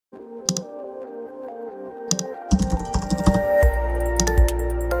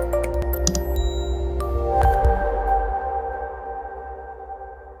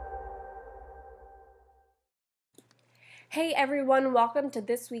Hey everyone, welcome to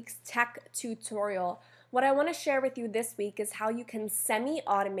this week's tech tutorial. What I want to share with you this week is how you can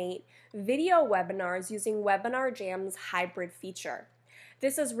semi-automate video webinars using Webinar Jam's hybrid feature.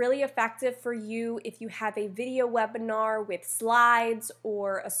 This is really effective for you if you have a video webinar with slides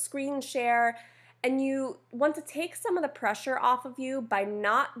or a screen share and you want to take some of the pressure off of you by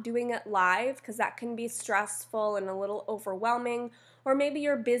not doing it live, because that can be stressful and a little overwhelming, or maybe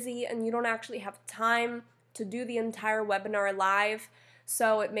you're busy and you don't actually have time to do the entire webinar live,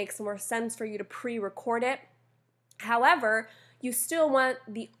 so it makes more sense for you to pre-record it. However, you still want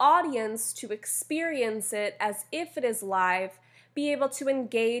the audience to experience it as if it is live, be able to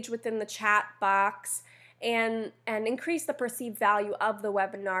engage within the chat box, and increase the perceived value of the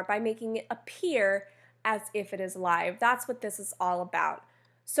webinar by making it appear as if it is live. That's what this is all about.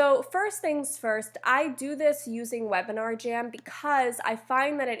 So first things first, I do this using Webinar Jam because I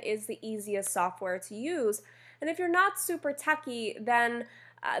find that it is the easiest software to use. And if you're not super techy, then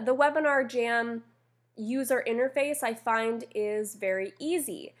the Webinar Jam user interface I find is very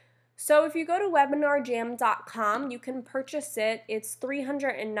easy. So if you go to webinarjam.com, you can purchase it. It's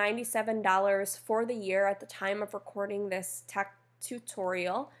 $397 for the year at the time of recording this tech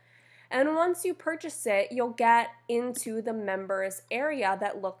tutorial. And once you purchase it, you'll get into the members area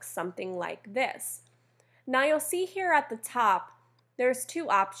that looks something like this. Now you'll see here at the top, there's two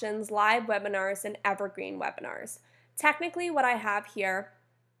options, live webinars and evergreen webinars. Technically what I have here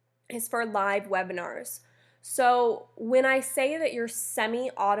is for live webinars. So when I say that you're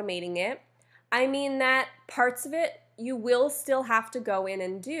semi-automating it, I mean that parts of it you will still have to go in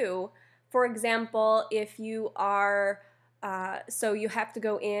and do. For example, if you are so you have to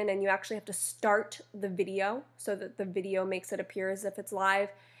go in and you actually have to start the video so that the video makes it appear as if it's live.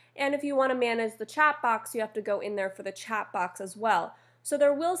 And if you want to manage the chat box, you have to go in there for the chat box as well. So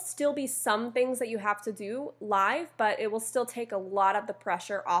there will still be some things that you have to do live, but it will still take a lot of the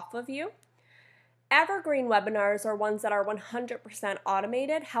pressure off of you. Evergreen webinars are ones that are 100%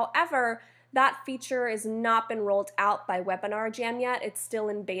 automated. However, that feature has not been rolled out by Webinar Jam yet. It's still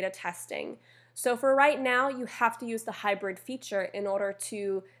in beta testing. So for right now, you have to use the hybrid feature in order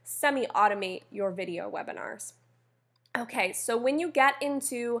to semi-automate your video webinars. Okay, so when you get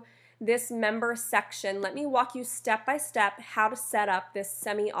into this member section, let me walk you step by step how to set up this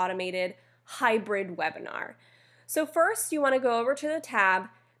semi-automated hybrid webinar. So first, you want to go over to the tab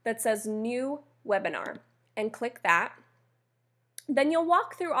that says New Webinar and click that. Then you'll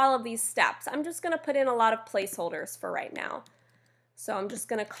walk through all of these steps. I'm just going to put in a lot of placeholders for right now. So I'm just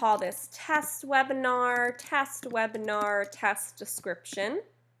going to call this test webinar, test description.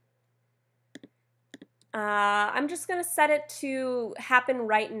 I'm just going to set it to happen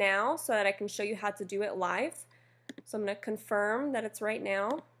right now so that I can show you how to do it live. So I'm going to confirm that it's right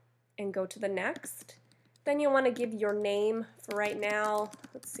now and go to the next. Then you want to give your name for right now.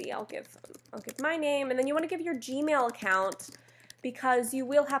 Let's see, I'll give my name, and then you want to give your Gmail account because you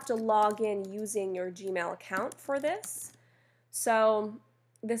will have to log in using your Gmail account for this. So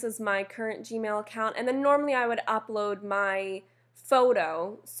this is my current Gmail account, and then normally I would upload my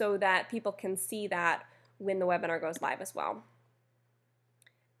photo so that people can see that when the webinar goes live as well.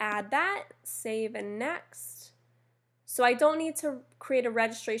 Add that, save, and next. So I don't need to create a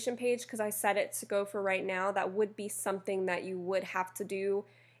registration page because I set it to go for right now. That would be something that you would have to do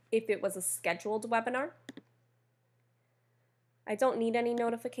if it was a scheduled webinar. I don't need any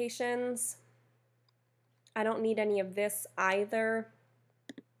notifications. I don't need any of this either.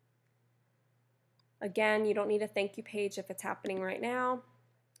 Again, you don't need a thank you page if it's happening right now.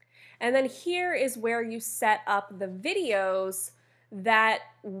 And then here is where you set up the videos that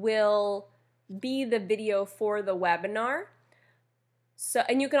will be the video for the webinar. So,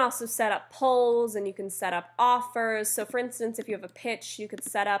 and you can also set up polls and you can set up offers. So for instance, if you have a pitch, you could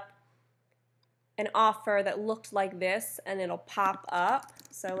set up an offer that looked like this and it'll pop up.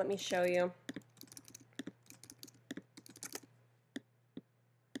 So let me show you.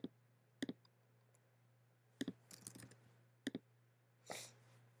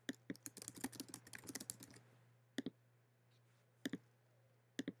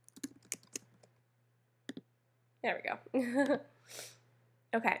 There we go.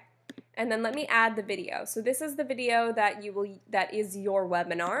 Okay, and then let me add the video. So this is the video that that is your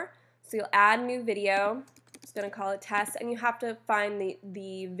webinar. So you'll add new video. It's going to call it test, and you have to find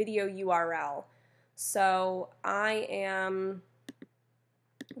the video URL. So I am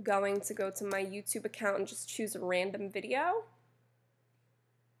going to go to my YouTube account and just choose a random video.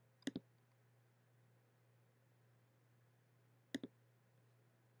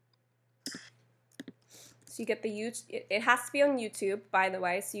 So you get the it has to be on YouTube, by the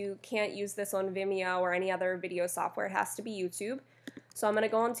way, so you can't use this on Vimeo or any other video software. It has to be YouTube. So I'm going to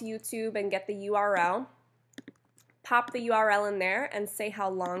go onto YouTube and get the URL, pop the URL in there, and say how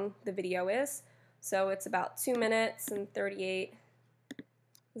long the video is. So it's about 2 minutes and 38,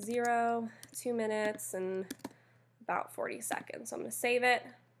 2 minutes and about 40 seconds. So I'm going to save it,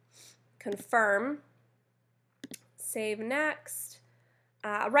 confirm, save next.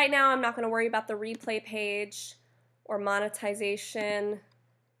 Right now I'm not going to worry about the replay page or monetization,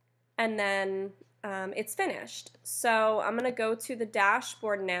 and then it's finished. So I'm going to go to the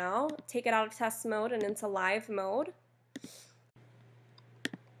dashboard now, take it out of test mode and into live mode.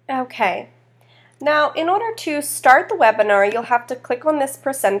 Okay, now in order to start the webinar, you'll have to click on this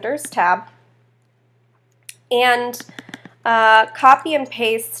presenters tab and copy and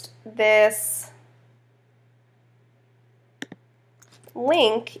paste this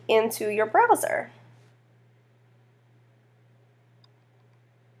link into your browser.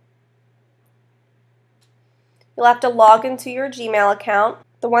 You'll have to log into your Gmail account,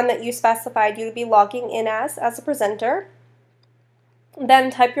 the one that you specified you to be logging in as a presenter. Then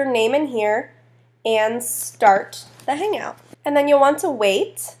type your name in here and start the Hangout. And then you'll want to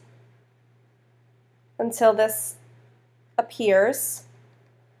wait until this appears.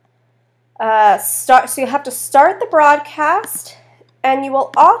 So you have to start the broadcast, and you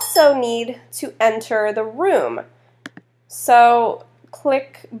will also need to enter the room. So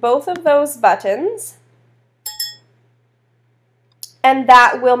click both of those buttons, and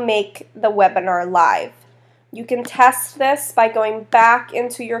that will make the webinar live. You can test this by going back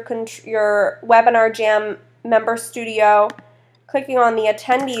into your Webinar Jam Member Studio, clicking on the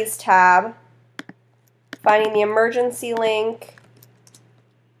Attendees tab, finding the emergency link,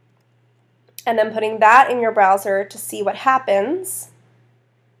 and then putting that in your browser to see what happens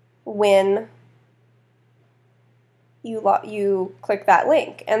when you click that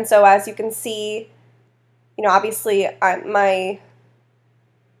link. And so as you can see, obviously my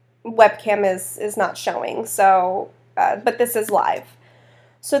webcam is not showing, so but this is live.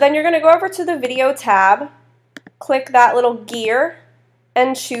 So then you're going to go over to the video tab, click that little gear,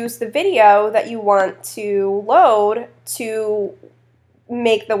 and choose the video that you want to load to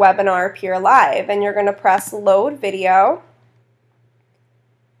make the webinar appear live. And you're going to press load video.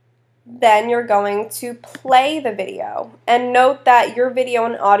 Then you're going to play the video. And note that your video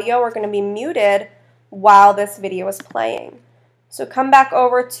and audio are going to be muted while this video is playing. So come back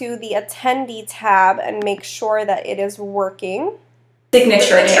over to the Attendee tab and make sure that it is working.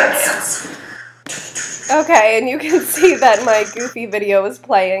 Signature enhanced. Okay, and you can see that my goofy video is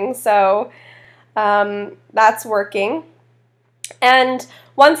playing, so that's working. And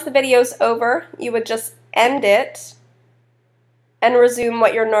once the video's over, you would just end it and resume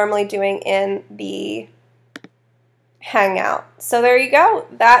what you're normally doing in the Hangout. So there you go.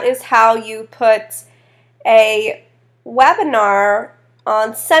 That is how you put a webinar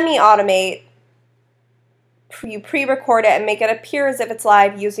on Semi-Automate. You pre-record it and make it appear as if it's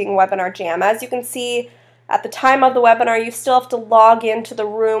live using Webinar Jam. As you can see, at the time of the webinar, you still have to log into the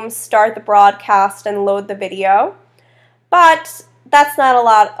room, start the broadcast, and load the video. But that's not a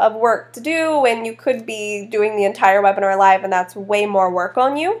lot of work to do when you could be doing the entire webinar live, and that's way more work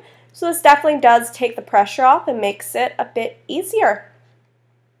on you. So this definitely does take the pressure off and makes it a bit easier.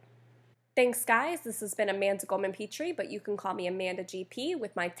 Thanks, guys. This has been Amanda Goldman-Petrie, but you can call me Amanda GP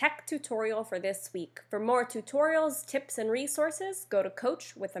with my tech tutorial for this week. For more tutorials, tips, and resources, go to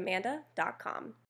coachwithamanda.com.